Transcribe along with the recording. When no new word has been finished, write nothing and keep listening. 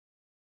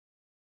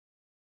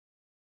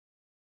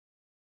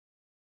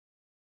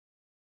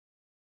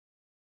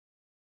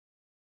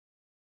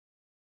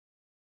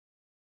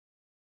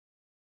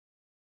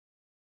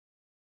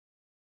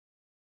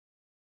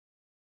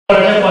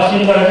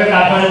पश्चिमको रहेछ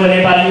काठमाडौँको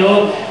नेपाली हो,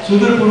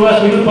 सुदूरपूर्व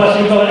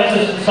सुदूरपश्चिमको भने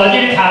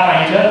सजिलै थाहा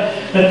पाइन्छ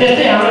र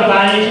त्यस्तै हाम्रो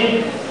बानी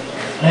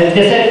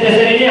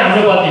त्यसरी नै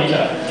हाम्रो बदलिन्छ।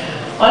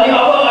 अनि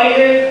अब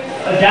अहिले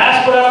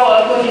डायस्पोराको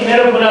अर्को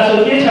मेरो गुनासो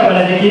के छ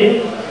भनेदेखि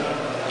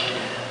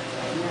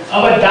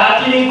अब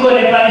दार्जिलिङको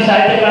नेपाली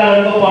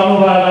साहित्यकारहरूको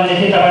पढ्नुभयो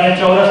भनेदेखि तपाईँले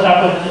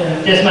चौरस्ताको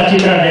त्यसमा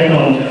चित्रण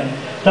देख्नुहुन्छ,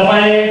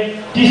 तपाईँले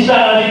टिस्टा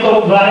नदीको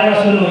बारेमा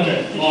सुन्नुहुन्छ।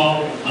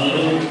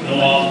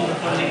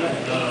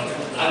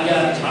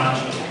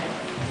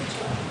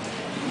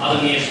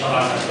 आदरणीय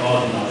सभाका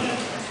सभापति,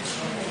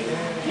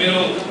 मेरो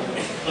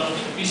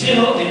विषय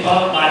हो नेपाल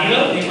बाहिर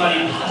नेपाली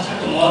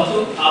भाषाको महत्त्व,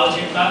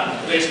 आवश्यकता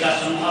र यसका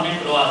सम्भावित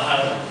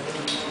पूर्वाधारहरू।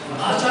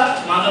 भाषा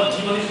मानव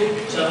जीवनको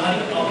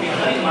स्वाभाविक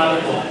अपरिहार्य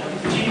मार्ग हो।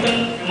 चिन्तन,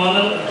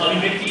 मनन,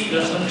 अभिव्यक्ति र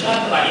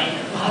सञ्चारका लागि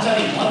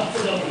भाषाले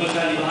महत्त्वपूर्ण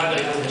भूमिका निर्वाह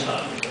गरेको हुन्छ।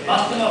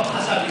 वास्तवमा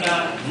भाषा बिना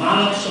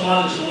मानव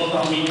समाजसम्मको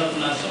हामी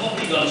कल्पना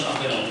समाप्ति गर्न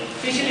सक्दैनौँ।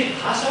 त्यसैले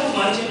भाषा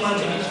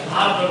मान्छे-मान्छेबीच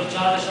भाव र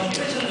विचारलाई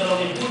सम्प्रेषण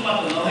गराउने पुल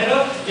मात्र नभएर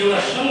एउटा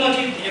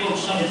सङ्गठित एवं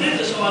समृद्ध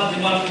समाज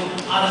निर्माणको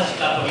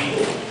आधारशिला पनि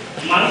हो।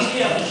 मानिसले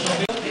आफ्नो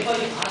सबै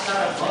नेपाली भाषा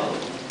र भाव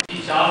यी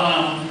चारजना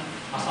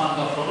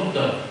आसामका प्रबुद्ध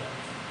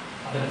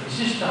अथवा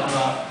विशिष्ट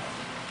हाम्रा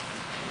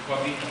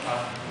कवि तथा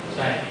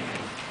साहित्यिक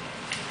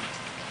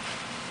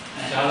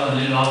चारजना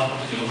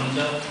निर्वाहकहरू हुनुहुन्छ।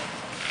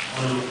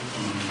 अरू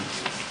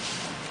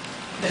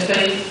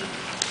त्यस्तै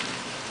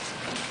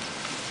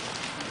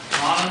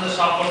आनन्द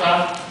सापकोटा,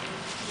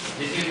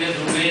 जितेन्द्र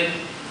ढुङ्गेल,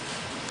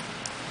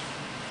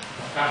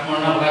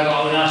 काठमाडौँ भएको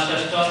अविनाश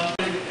श्रेष्ठ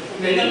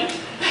पुग्दैन।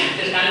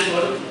 त्यस कारणले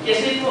बरु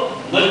यसैको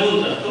मजबुत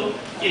जस्तो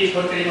केही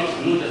छोटकरीमा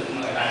भन्नु जस्तो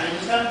मलाई लागेको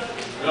छ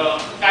र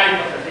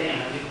कार्यपत्र चाहिँ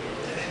यहाँले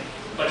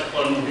पछि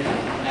पढ्नु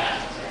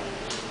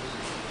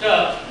र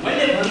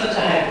मैले भन्न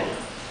चाहेको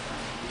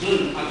जुन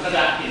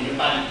अन्तर्राष्ट्रिय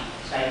नेपाली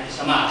साहित्य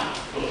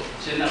समाजको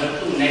सृजना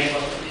 19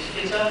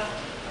 वर्षदेखि छ,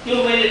 त्यो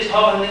मैले छ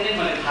भन्ने नै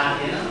मलाई थाहा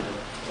थिएन।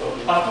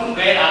 प्रथम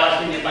गैर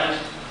आवासीय नेपाली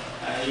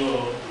यो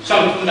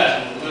सङ्घ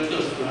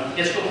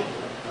त्यसको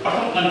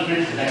प्रथम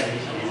कन्फरेन्स हुँदाखेरि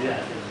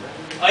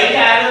अहिले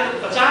आएर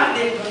 50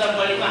 देशभन्दा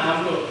बढीमा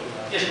हाम्रो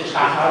त्यसको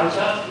शाखाहरू छ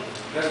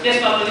र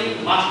त्यसमा पनि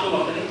मास्कोमा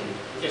पनि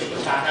त्यसको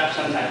शाखा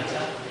सञ्चालित छ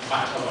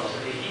 5-6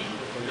 वर्षदेखि।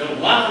 र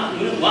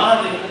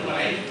उहाँहरूले पनि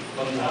मलाई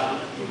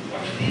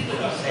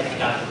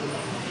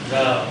र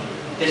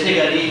त्यसै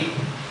गरी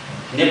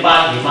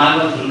नेपाल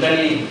हिमालमा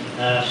झुल्कने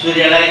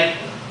सूर्यलाई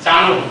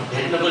चाँडो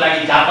भेट्नको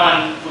लागि जापान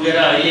पुगेर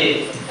अहिले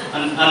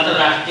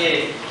अन्तर्राष्ट्रिय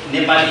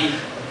नेपाली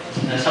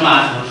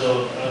समाज हाम्रो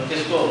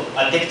त्यसको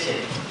अध्यक्ष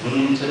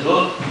हुनुहुन्छ जो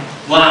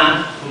उहाँ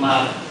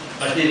कुमार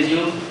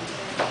बस्नेतज्यू,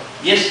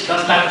 यस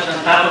संस्थाको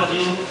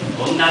संस्थापकज्यू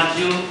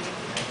भोमनाथज्यू।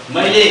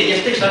 मैले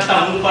यस्तै संस्था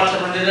हुनुपर्छ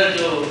भनेर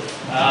त्यो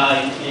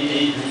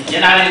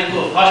एनआरएलको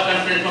फर्स्ट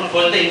कन्फरेन्समा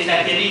खोज्दै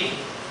हिँड्दाखेरि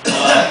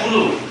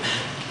ठुलो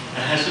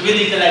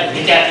सुवेदीलाई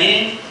भेटेका थिएँ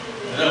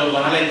र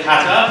उहाँलाई थाहा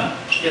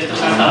छ यस्तो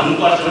संस्था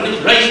हुनुपर्छ भन्ने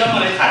रहेछ,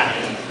 मलाई थाहा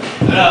थिएन।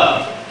 र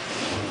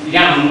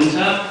यहाँ हुनुहुन्छ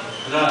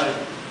र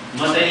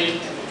म चाहिँ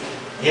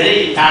धेरै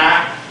टाढा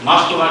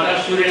मास्कोबाट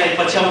सूर्यलाई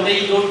पछ्याउँदै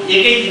यो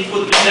एकै दिनको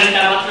 2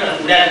 घन्टा मात्र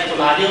उडा जस्तो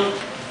लाग्यो।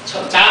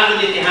 4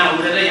 बजे त्यहाँ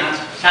उडेर यहाँ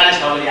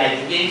 6:30 बजे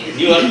आइपुगेँ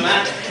न्युयोर्कमा।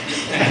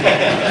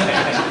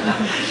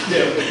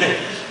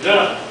 र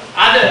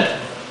आज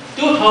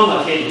त्यो ठाउँमा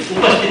फेरि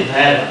उपस्थित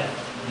भएर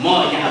म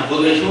यहाँ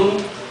बोल्दैछु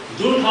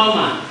जुन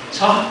ठाउँमा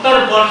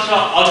 76 वर्ष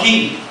अघि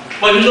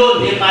पहिलो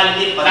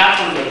नेपालीले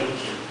पदार्पण गरेको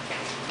थियो।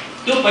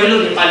 त्यो पहिलो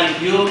नेपाली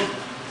थियो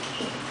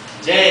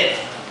जय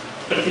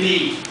पृथ्वी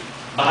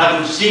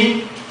बहादुर सिंह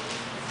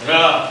र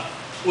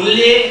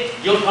उनले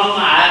यो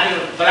ठाउँमा आएर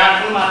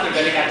पदार्पण मात्र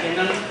गरेका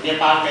थिएनन्।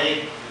 नेपालका एक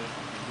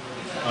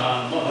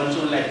म भन्छु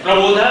उनलाई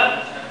प्रबोधक,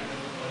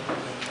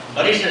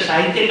 वरिष्ठ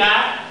साहित्यकार,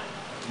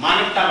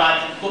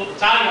 मानवतावादको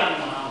प्रचार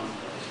गर्न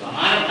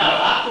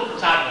मानवतावादको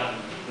प्रचार गर्न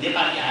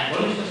नेपाली आएको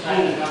वरिष्ठ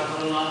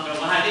साहित्यकारहरूमा र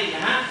उहाँले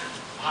यहाँ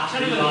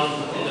भाषण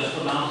जसको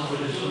नाम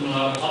सबैले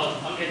सुन्नुभएको छ,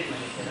 अङ्ग्रेजीमा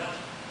लेखेर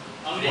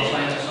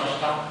अङ्ग्रेजी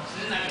संस्था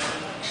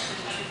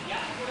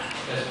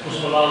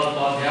पुष्पलाल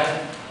उपाध्याय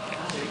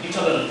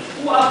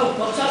उहाँको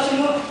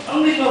बच्चासँग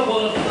अङ्ग्रेजीमा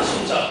बोल्न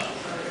सुन्छ।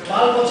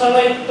 बाल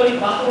बच्चालाई पनि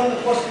वातावरण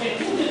परिस्थिति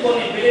टुटे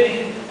बोल्ने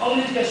बेलादेखि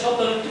अङ्ग्रेजीका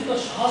शब्दहरू त्यस्तो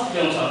सहज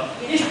ल्याउँछ।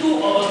 यस्तो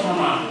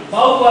अवस्थामा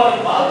बाबुआमाले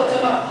बाल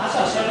बच्चामा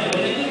भाषा सर्ने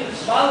भनेदेखि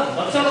बाल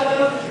बच्चाबाट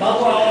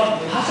बाबुआमा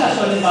भाषा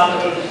सर्ने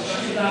वातावरण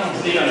सुविधामा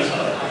हुँदै जान्छ।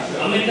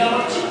 अमेरिकामा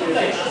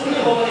चित्तलाई छोड्ने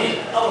हो भने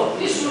अब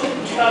तेस्रो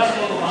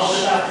विकासको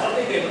भावना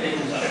बढ्दै गएको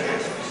हुन्छ।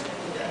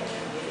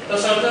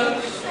 तसर्थ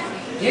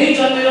यही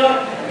जन्मेर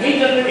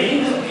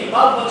हिन्दू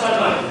बाल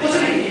बच्चामा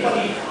कसरी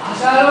नेपाली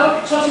भाषा र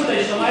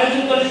संस्कृति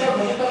समायोजन गर्ने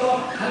भूमिकामा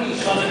हामी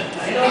सजग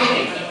भएन भने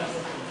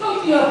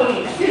कम्तीमा पनि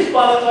त्यस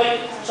बालकलाई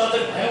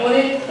सजग भयौँ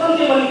भने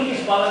कम्तीमा पनि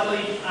त्यस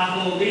बालकलाई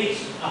आफ्नो देश,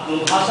 आफ्नो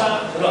भाषा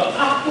र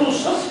आफ्नो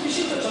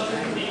विशिष्ट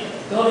संस्कृति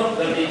गौरव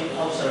गर्ने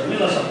अवसर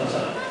मिल्न सक्दछ।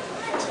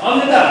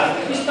 अन्यथा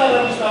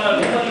बिस्तारै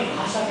नेपाली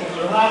भाषाको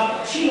प्रभाव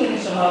क्षीण हुने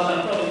सम्भावना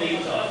प्रबल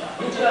छ।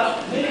 एउटा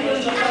मेरो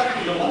सरकारको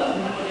योगदान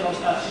हुनुपर्ने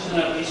अवस्था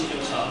सृजना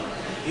गरिसकेको छ।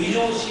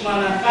 हिजो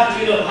सिमाना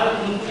काटेर भारत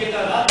पुगेका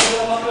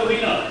राज्यहरू मात्र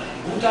होइन,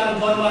 भुटान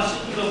बर्मा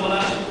सिक्किम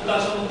बनारस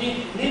उतासम्म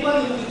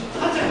नेपालीहरूको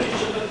भाषा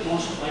विशेषगत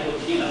महसुस भएको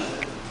थिएन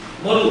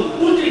बरु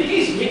उल्टै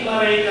देश भेगमा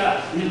रहेका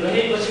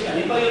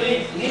नेपालीहरूले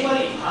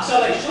नेपाली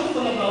भाषालाई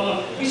सम्पूर्ण क्रममा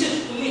विशेष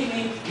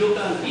उल्लेखनीय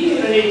योगदान दिने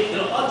रहे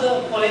र अझ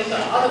पर्यन्त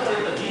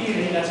आजपर्यन्त दिने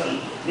रहेका छन्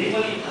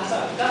नेपाली भाषा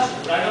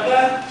विकासको कुरा गर्दा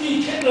ती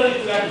क्षेत्रले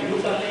पुर्याएको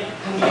योगदानलाई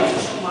हामीले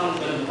सम्मान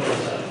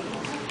गर्नुपर्छ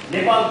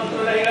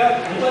नेपालभित्र रहेर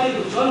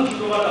नेपालीको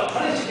जनजीवनबाट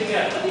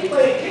हराइसकेका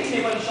कतिपय ठेक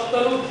नेपाली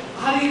शब्दहरू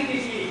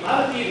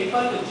भारतीय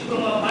नेपालको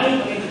जीवनमा पायौँ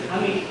भने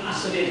हामी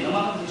आश्चर्य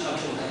नमान्न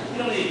सक्छौँ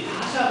किनभने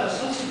भाषा र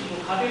संस्कृतिको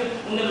खातिर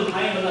उनीहरू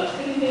पाएभन्दा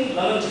धेरै नै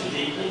लगनशील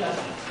देखिएका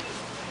छन्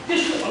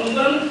त्यसको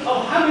अनुकरण अब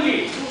हामीले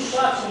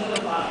सुस्वाद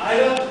समुद्र पार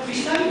आएर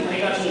विस्तारित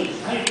भएका छौँ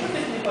हामी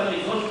प्रत्येक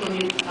नेपालीले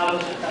गर्नुपर्ने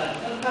आवश्यकता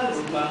तत्काल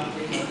रूपमा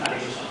देख्न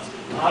थालेको छ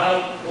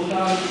भारत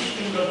भुटान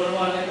सिक्किम र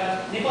बर्माका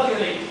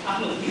नेपालीहरूले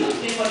आफ्नो विरोध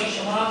नेपाली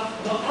समाज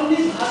र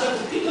अन्य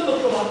भाषाको तीव्र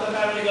प्रभावका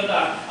कारणले गर्दा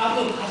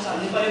आफ्नो भाषा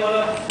नेपालीबाट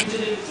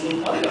विचलित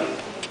हुनु परेन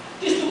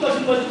त्यस्तो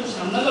कठिन परिस्थितिको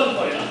सामना गर्नु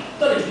परेन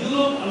तर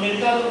युरोप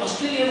अमेरिका र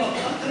अस्ट्रेलियामा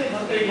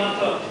भर्खरै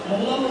मात्र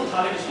मौलाउन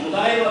थालेको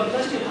समुदाय र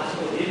अन्तर्राष्ट्रिय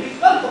भाषाको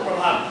निर्विकल्प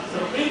प्रभाव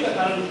र प्रयोगका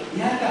कारण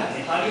यहाँका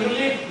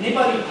नेपालीहरूले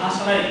नेपाली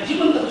भाषालाई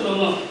जीवन्त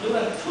तुल्याउन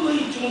एउटा ठुलै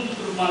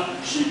चुनौतीको रूपमा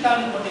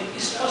स्वीकार्नुपर्ने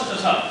स्पष्ट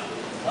छ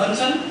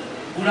भन्छन्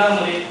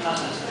बुढामरे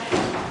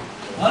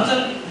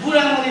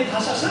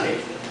भाषा सरे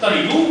तर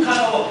यो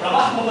खाना अब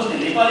प्रवासमा बस्ने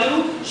नेपालीहरू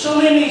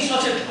समयमै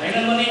सचेत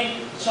भएनन् भने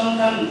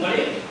सन्तान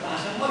बढे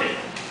भाषा मरे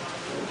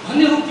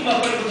भन्ने उक्तिमा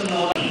परिवर्तन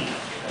नहुन्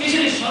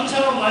त्यसैले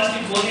संसारमा मान्छेले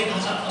बोल्ने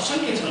भाषा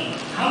असङ्ख्य छन्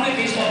हाम्रो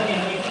देशमा पनि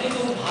हामी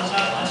अनेकौँ भाषा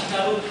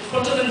भाषिकाहरू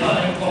प्रचलनमा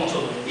रहेको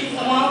पाउँछौँ यी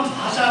तमाम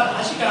भाषा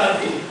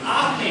भाषिकाहरूको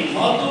आफ्नै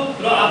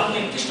महत्त्व र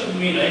आफ्नै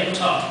पृष्ठभूमि रहेको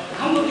छ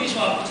हाम्रो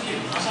देशमा प्रचलित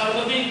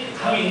भाषाहरूमध्ये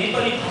हामी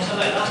नेपाली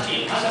भाषालाई राष्ट्रिय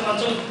भाषा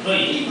मान्छौँ र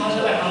यही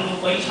भाषालाई हाम्रो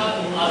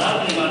पहिचानको आधार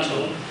पनि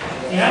मान्छौँ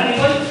यहाँ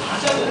नेपाली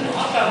भाषाको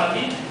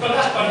महत्त्वमाथि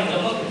प्रकाश पार्ने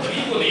जन्म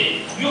गरिएकोले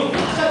यो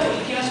भाषाको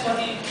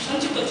इतिहासमाथि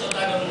संक्षिप्त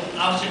चर्चा गर्नु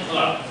आवश्यक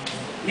होला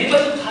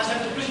नेपाली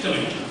भाषाको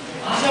पृष्ठभूमि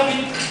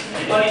भाषाविद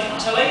नेपाली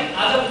भाषालाई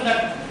आजभन्दा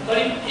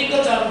करिब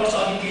 1000 वर्ष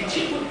अघि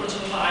छिटपुट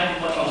प्रचलनमा आएको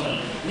बताउँछन्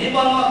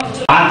नेपालमा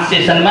 5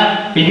 सेसनमा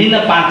विभिन्न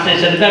 5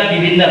 सेसनका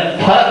विभिन्न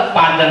फरक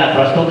 5 जना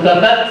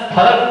प्रस्तुतकर्ता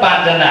फरक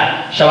 5 जना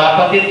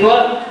सभापतित्व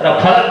र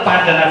फरक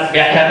 5 जना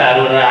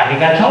व्याख्याताहरू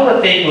राखेका छौँ र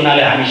त्यही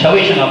हुनाले हामी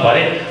सबैसँग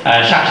भरे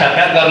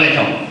साक्षात्कार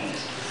गर्नेछौँ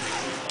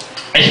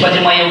यसपछि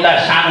म एउटा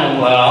सानो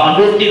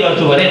अनुरोध के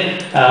गर्छु भने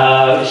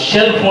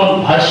सेलफोन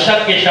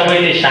भरसक्के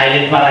सबैले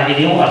साइलेन्टमा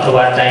राखिदिउँ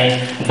अथवा चाहिँ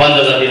बन्द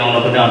गरिदिनु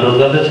पर्ने अनुरोध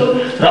गर्दछु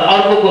र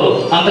अर्को कुरो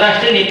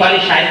अन्तर्राष्ट्रिय नेपाली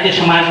साहित्य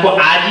समाजको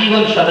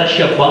आजीवन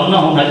सदस्य बन्न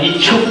हुन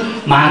इच्छुक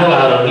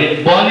महानुभावहरूले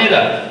बनेर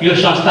यो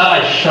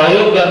संस्थालाई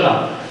सहयोग गर्न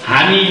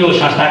हामी यो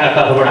संस्थाका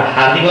तर्फबाट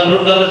हार्दिक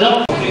अनुरोध गर्दछौँ।